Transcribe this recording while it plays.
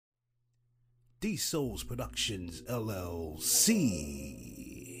D Souls Productions LLC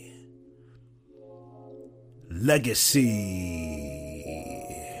Legacy.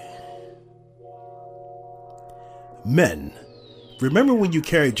 Men, remember when you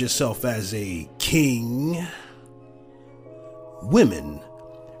carried yourself as a king? Women,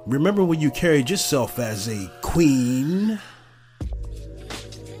 remember when you carried yourself as a queen?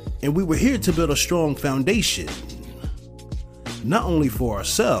 And we were here to build a strong foundation, not only for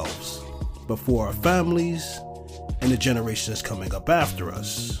ourselves, but for our families and the generations coming up after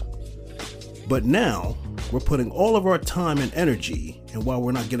us. But now, we're putting all of our time and energy, and while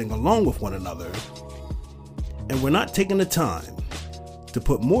we're not getting along with one another, and we're not taking the time to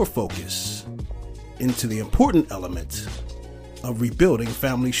put more focus into the important element of rebuilding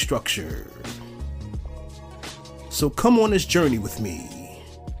family structure. So come on this journey with me,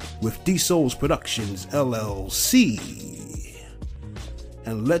 with D Souls Productions LLC,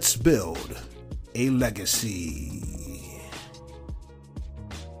 and let's build a legacy.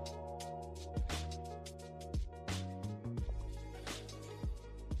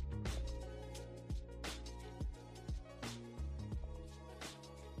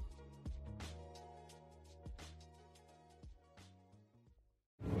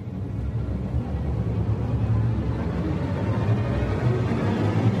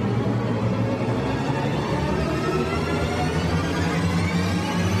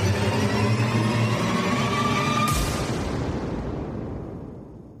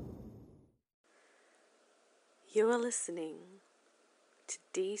 You are listening to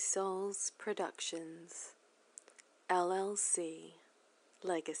D Souls Productions LLC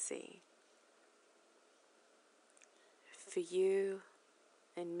Legacy. For you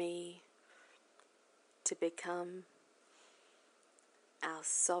and me to become our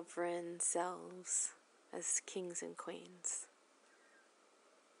sovereign selves as kings and queens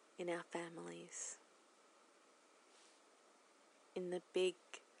in our families, in the big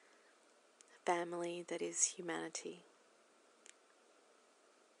family that is humanity.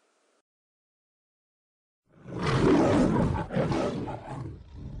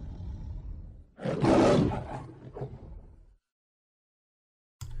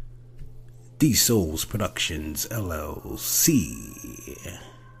 D Souls Productions LLC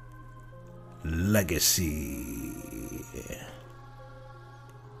Legacy.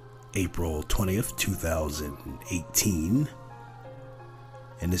 April 20th, 2018.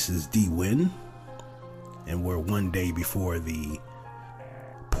 And this is D-Win, and we're one day before the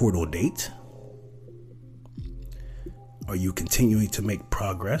portal date. Are you continuing to make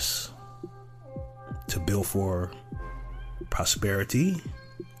progress to build for prosperity?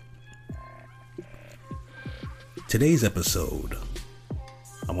 Today's episode,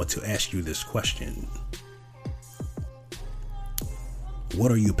 I want to ask you this question.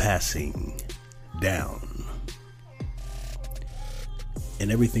 What are you passing down? In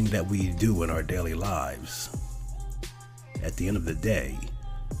everything that we do in our daily lives, at the end of the day,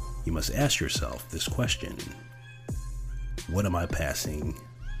 you must ask yourself this question. What am I passing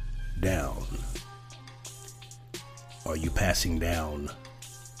down? Are you passing down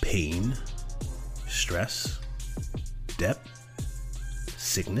pain, stress, debt,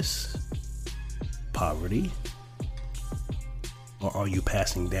 sickness, poverty? Or are you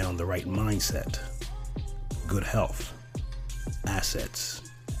passing down the right mindset, good health, assets,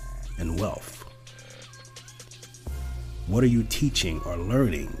 and wealth? What are you teaching or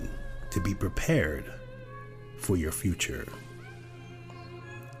learning to be prepared for your future?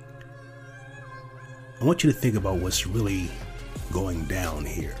 I want you to think about what's really going down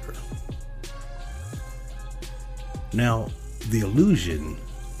here. Now, the illusion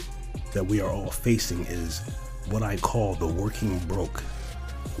that we are all facing is what I call the working broke,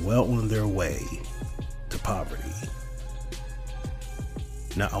 well on their way to poverty.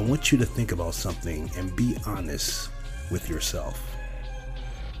 Now, I want you to think about something and be honest with yourself.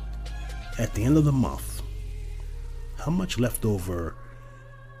 At the end of the month, how much leftover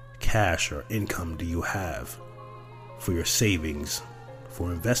cash or income do you have for your savings,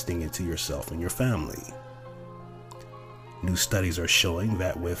 for investing into yourself and your family? New studies are showing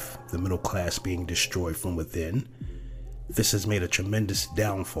that with the middle class being destroyed from within, this has made a tremendous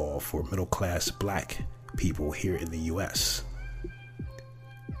downfall for middle class black people here in the U.S.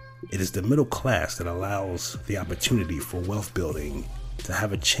 It is the middle class that allows the opportunity for wealth building to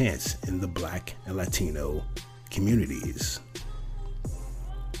have a chance in the Black and Latino communities.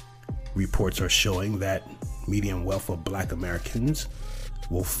 Reports are showing that median wealth of Black Americans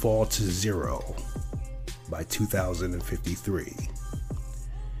will fall to zero by 2053.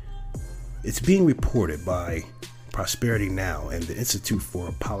 It's being reported by Prosperity Now and the Institute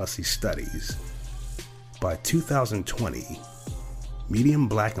for Policy Studies by 2020, median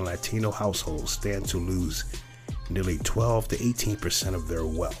Black and Latino households stand to lose nearly 12 to 18% of their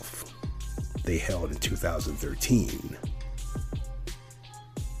wealth they held in 2013.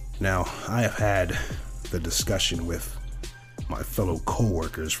 Now, I have had the discussion with my fellow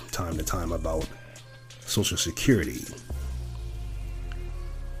co-workers from time to time about Social Security.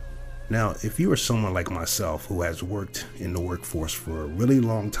 Now, if you are someone like myself who has worked in the workforce for a really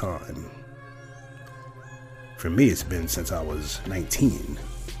long time, for me it's been since I was 19,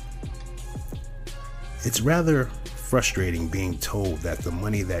 it's rather frustrating being told that the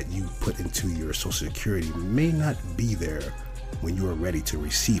money that you put into your Social Security may not be there when you are ready to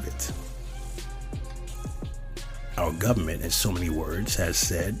receive it. Our government, in so many words, has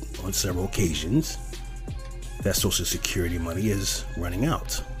said on several occasions that Social Security money is running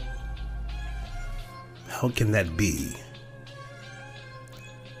out. How can that be?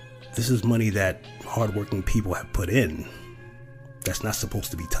 This is money that hardworking people have put in that's not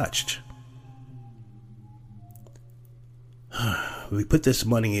supposed to be touched. We put this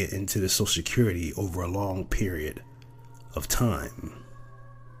money into the Social Security over a long period of time.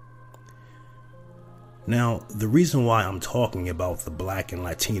 Now, the reason why I'm talking about the Black and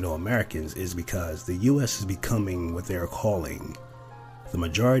Latino Americans is because the U.S. is becoming what they're calling the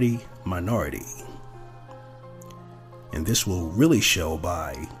majority minority. And this will really show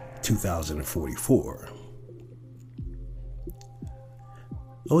by 2044.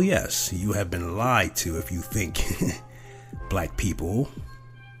 Oh yes, you have been lied to if you think Black people,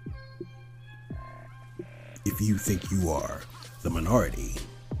 if you think you are the minority.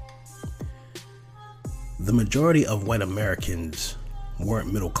 The majority of white Americans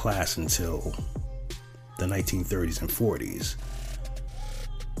weren't middle class until the 1930s and 40s.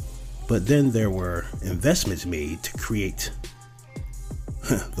 But then there were investments made to create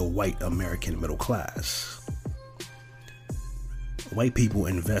the white American middle class. White people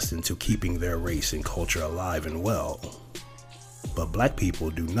invest into keeping their race and culture alive and well. But Black people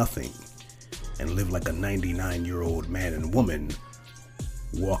do nothing and live like a 99-year-old man and woman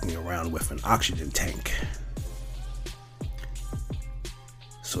walking around with an oxygen tank.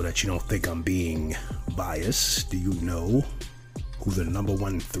 So that you don't think I'm being biased, do you know who the number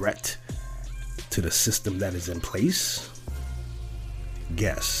one threat to the system that is in place?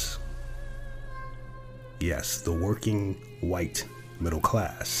 Guess. Yes, the working white middle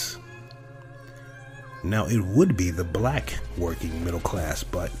class. Now, it would be the Black working middle class,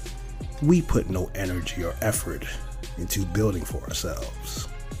 but we put no energy or effort into building for ourselves.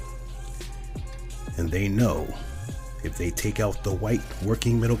 And they know if they take out the white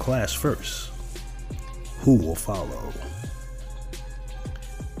working middle class first, who will follow?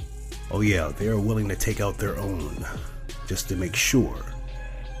 Oh yeah, they are willing to take out their own just to make sure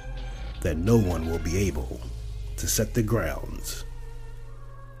that no one will be able to set the grounds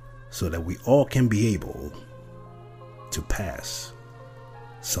so that we all can be able to pass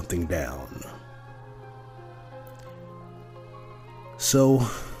something down. So,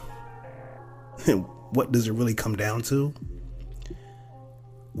 what does it really come down to?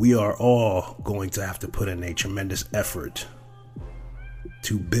 We are all going to have to put in a tremendous effort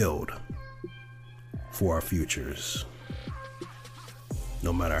to build for our futures,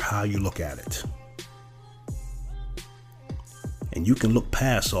 no matter how you look at it. And you can look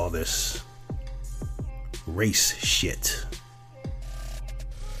past all this race shit.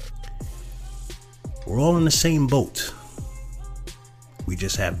 We're all in the same boat. We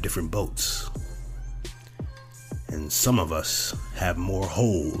just have different boats. And some of us have more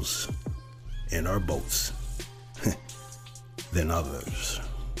holes in our boats than others.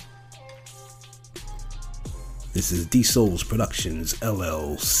 This is D Souls Productions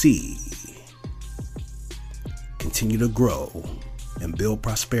LLC. Continue to grow and build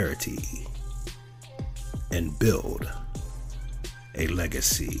prosperity and build a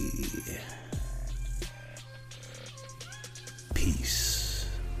legacy. Peace.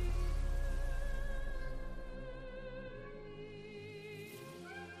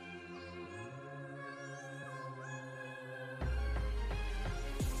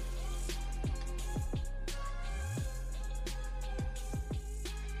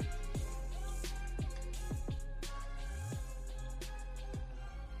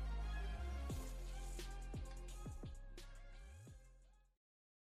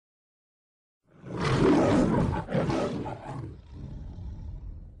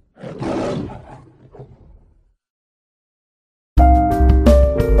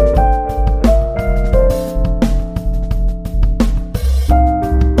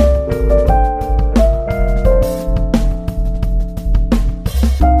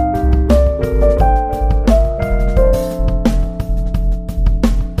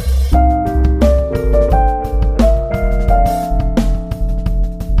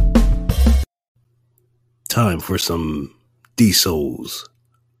 for some D-Souls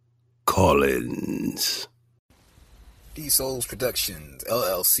call-ins. D-Souls Productions,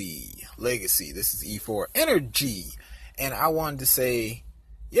 LLC, Legacy. This is E4 Energy. And I wanted to say,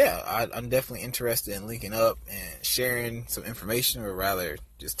 I'm definitely interested in linking up and sharing some information, or rather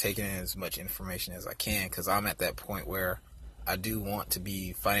just taking in as much information as I can, because I'm at that point where I do want to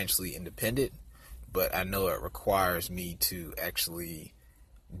be financially independent, but I know it requires me to actually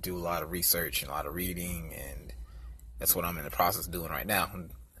do a lot of research and a lot of reading, and that's what I'm in the process of doing right now. I'm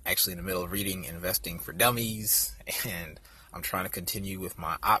actually in the middle of reading Investing for Dummies, and I'm trying to continue with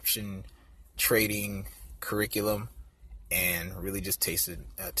my option trading curriculum and really just testing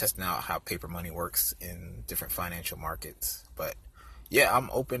out how paper money works in different financial markets. But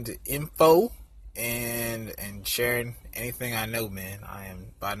I'm open to info and sharing anything I know, man. I am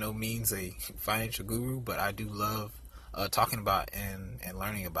by no means a financial guru, but I do love talking about and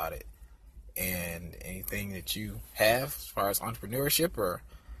learning about it. And anything that you have as far as entrepreneurship or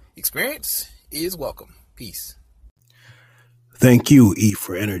experience is welcome. Peace. Thank you, E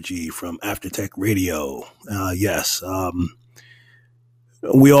for Energy from Aftertech Radio. Yes,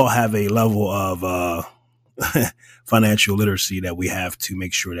 we all have a level of financial literacy that we have to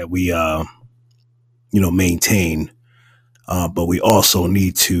make sure that we, maintain. But we also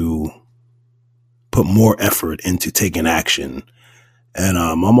need to put more effort into taking action. And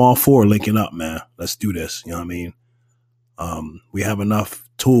I'm all for linking up, man. Let's do this. You know what I mean? We have enough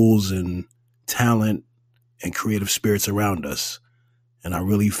tools and talent and creative spirits around us. And I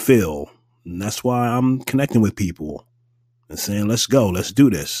really feel, and that's why I'm connecting with people and saying, let's go, let's do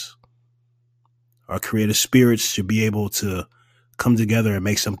this. Our creative spirits should be able to come together and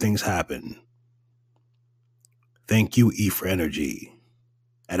make some things happen. Thank you, E for Energy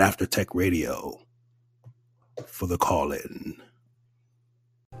at Aftertech Radio for the call-in.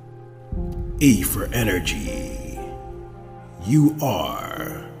 E for Energy. You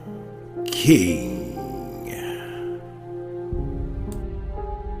are king.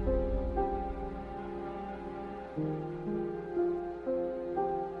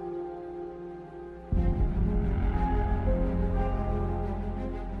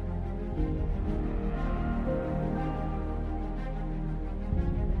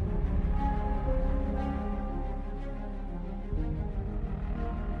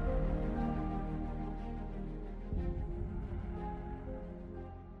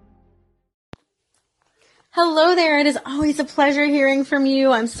 Hello there. It is always a pleasure hearing from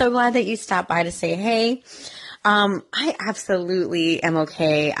you. I'm so glad that you stopped by to say hey. I absolutely am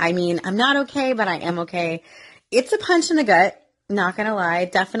okay. I mean, I'm not okay, but I am okay. It's a punch in the gut, not gonna lie.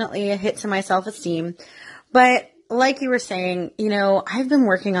 Definitely a hit to my self-esteem. But like you were saying, I've been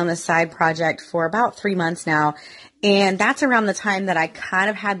working on this side project for about 3 months now. And that's around the time that I kind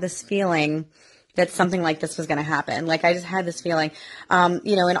of had this feeling that something like this was going to happen. Like I just had this feeling,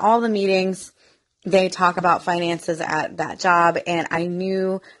 in all the meetings, they talk about finances at that job. And I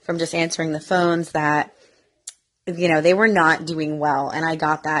knew from just answering the phones that, they were not doing well. And I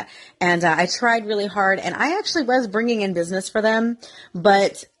got that. And I tried really hard. And I actually was bringing in business for them.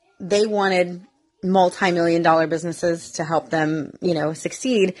 But they wanted multi-million-dollar businesses to help them,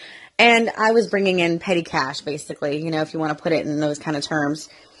 succeed. And I was bringing in petty cash, basically, if you want to put it in those kind of terms.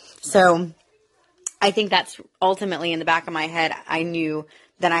 So I think that's ultimately in the back of my head. I knew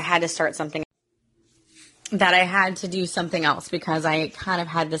that I had to start something, that I had to do something else, because I kind of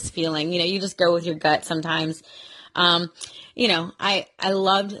had this feeling, you just go with your gut sometimes. I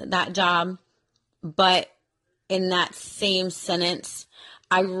loved that job, but in that same sentence,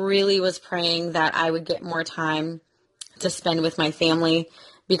 I really was praying that I would get more time to spend with my family,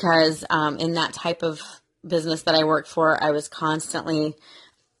 because in that type of business that I worked for, I was constantly,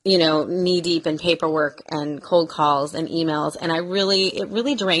 knee deep in paperwork and cold calls and emails. And it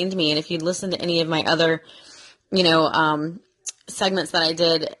really drained me. And if you'd listen to any of my other, segments that I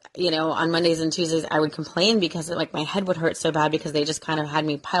did, on Mondays and Tuesdays, I would complain because my head would hurt so bad because they just kind of had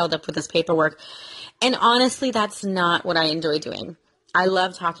me piled up with this paperwork. And honestly, that's not what I enjoy doing. I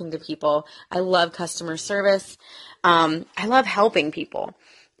love talking to people. I love customer service. I love helping people.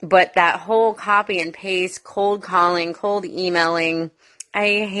 But that whole copy and paste, cold calling, cold emailing,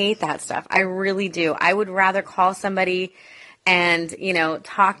 I hate that stuff. I really do. I would rather call somebody and,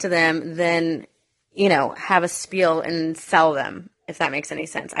 talk to them than, have a spiel and sell them, if that makes any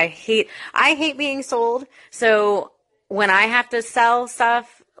sense. I hate being sold. So when I have to sell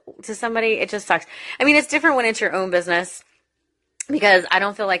stuff to somebody, it just sucks. I mean, it's different when it's your own business, because I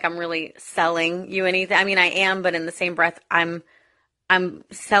don't feel like I'm really selling you anything. I mean, I am, but in the same breath, I'm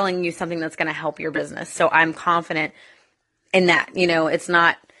selling you something that's going to help your business. So I'm confident in that. It's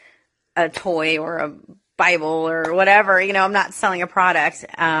not a toy or a Bible or whatever. I'm not selling a product.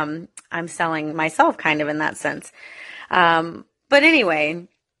 I'm selling myself kind of in that sense. But anyway,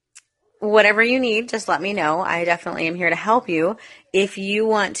 whatever you need, just let me know. I definitely am here to help you. If you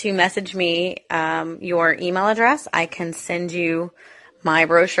want to message me your email address, I can send you my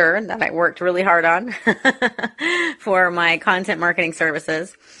brochure that I worked really hard on for my content marketing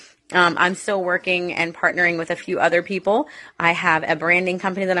services. I'm still working and partnering with a few other people. I have a branding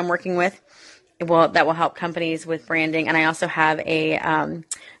company that I'm working with. That will help companies with branding. And I also have a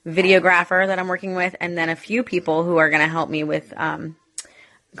videographer that I'm working with, and then a few people who are going to help me with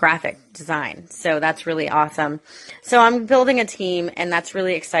graphic design. So that's really awesome. So I'm building a team, and that's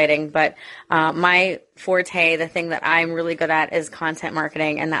really exciting. But my forte, the thing that I'm really good at, is content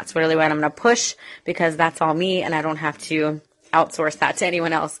marketing, and that's really what I'm going to push, because that's all me, and I don't have to outsource that to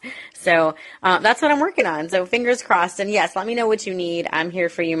anyone else. So that's what I'm working on. So fingers crossed. And yes, let me know what you need. I'm here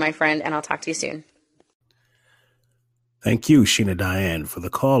for you, my friend, and I'll talk to you soon. Thank you, Sheena Diane, for the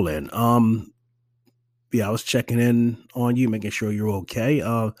call in. I was checking in on you, making sure you're okay.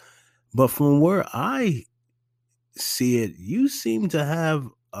 But from where I see it, you seem to have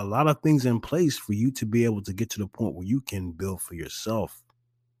a lot of things in place for you to be able to get to the point where you can build for yourself,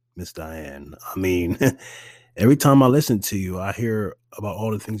 Miss Diane. I mean, every time I listen to you, I hear about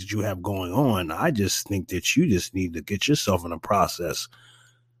all the things that you have going on. I just think that you just need to get yourself in a process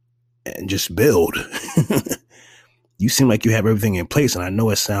and just build. You seem like you have everything in place, and I know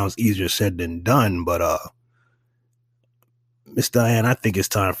it sounds easier said than done, but Miss Diane, I think it's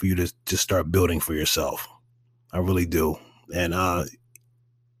time for you to just start building for yourself. I really do. And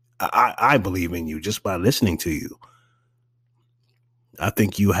I believe in you just by listening to you. I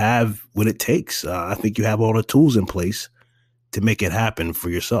think you have what it takes. I think you have all the tools in place to make it happen for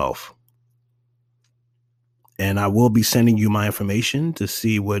yourself. And I will be sending you my information to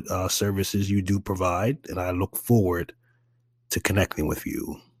see what services you do provide. And I look forward to connecting with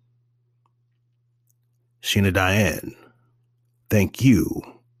you. Sheena Diane, thank you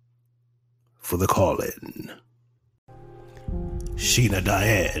for the call-in. Sheena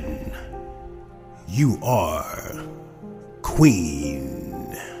Diane, you are Queen.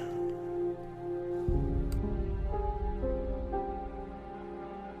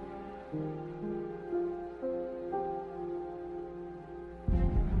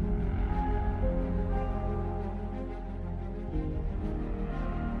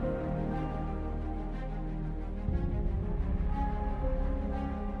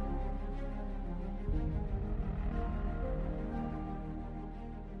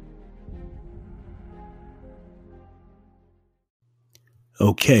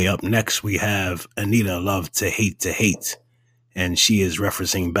 Okay, up next we have Anita Love to Hate. And she is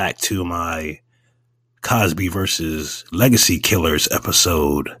referencing back to my Cosby versus Legacy Killers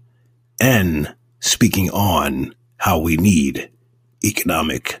episode and speaking on how we need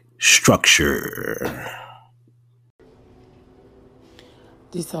economic structure.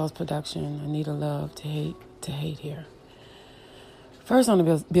 D Sauce Production, Anita Love to hate here. First on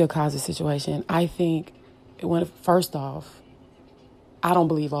the Bill Cosby situation, I think first off, I don't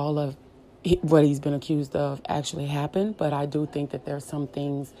believe all of what he's been accused of actually happened, but I do think that there are some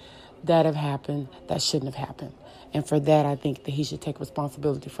things that have happened that shouldn't have happened. And for that, I think that he should take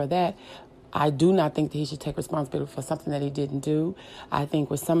responsibility for that. I do not think that he should take responsibility for something that he didn't do. I think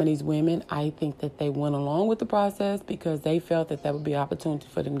with some of these women, I think that they went along with the process because they felt that would be an opportunity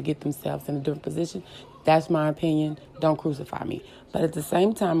for them to get themselves in a different position. That's my opinion. Don't crucify me. But at the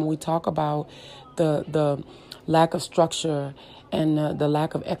same time, when we talk about the lack of structure and the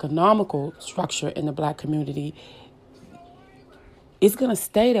lack of economical structure in the black community, it's going to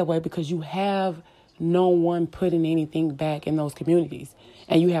stay that way because you have no one putting anything back in those communities.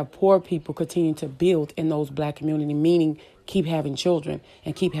 And you have poor people continuing to build in those black communities, meaning keep having children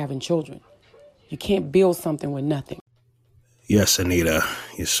and keep having children. You can't build something with nothing. Yes, Anita,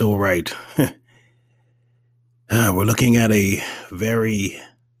 you're so right. We're looking at a very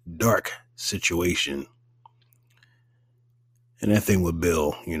dark situation. And that thing with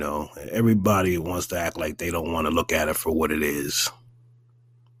Bill, everybody wants to act like they don't want to look at it for what it is.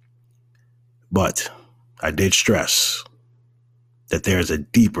 But I did stress that there's a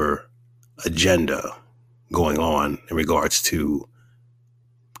deeper agenda going on in regards to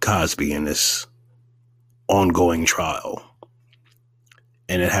Cosby and this ongoing trial.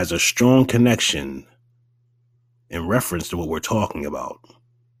 And it has a strong connection in reference to what we're talking about.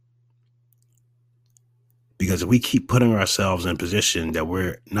 Because if we keep putting ourselves in a position that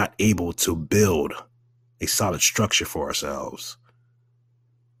we're not able to build a solid structure for ourselves,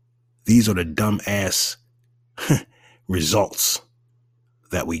 these are the dumbass results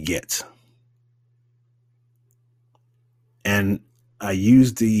that we get. And I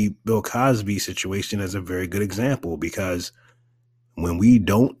use the Bill Cosby situation as a very good example, because when we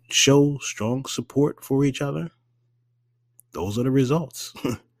don't show strong support for each other, those are the results.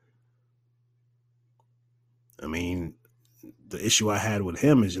 I mean, the issue I had with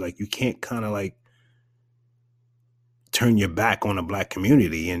him is like, you can't kind of like turn your back on the black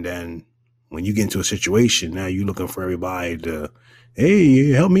community. And then when you get into a situation, now you're looking for everybody to,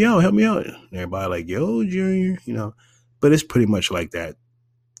 hey, help me out. And everybody like, yo, Junior, you know, but it's pretty much like that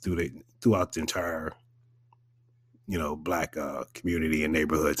throughout the entire, you know, black community and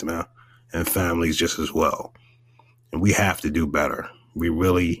neighborhoods, man, and families just as well. And we have to do better. We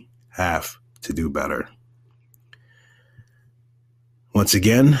really have to do better. Once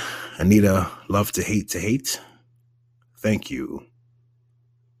again, Anita, love to hate. Thank you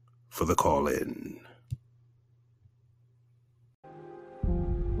for the call in.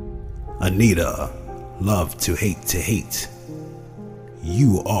 Anita, love to hate.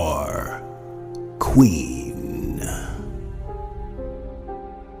 You are queen.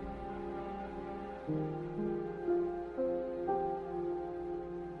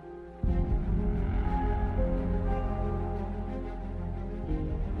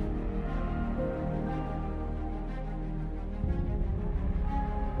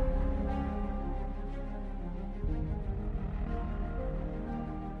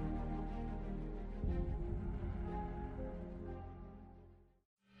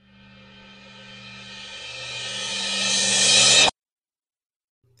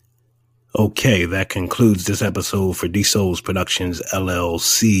 Okay, that concludes this episode for D Souls Productions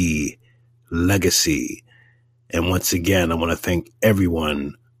LLC Legacy. And once again, I want to thank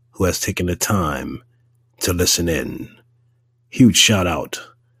everyone who has taken the time to listen in. Huge shout out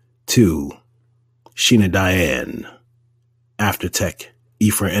to Sheena Diane, Aftertech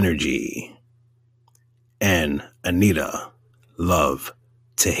E4 Energy, and Anita, love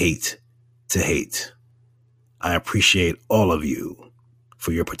to hate. I appreciate all of you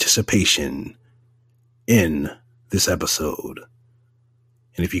for your participation in this episode.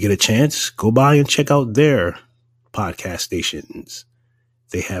 And if you get a chance, go by and check out their podcast stations.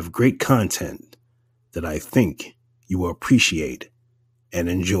 They have great content that I think you will appreciate and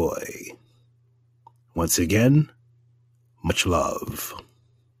enjoy. Once again, much love.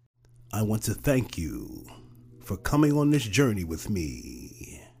 I want to thank you for coming on this journey with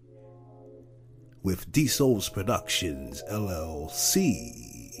me. With D Souls Productions LLC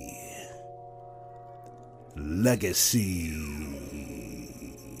Legacy.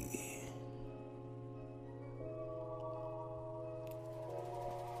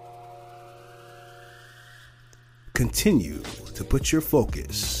 Continue to put your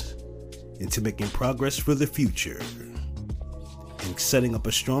focus into making progress for the future and setting up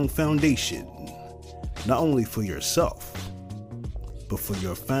a strong foundation, not only for yourself, but for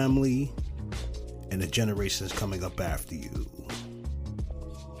your family and the generations coming up after you.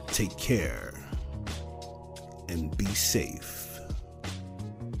 Take care and be safe.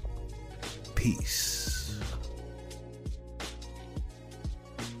 Peace.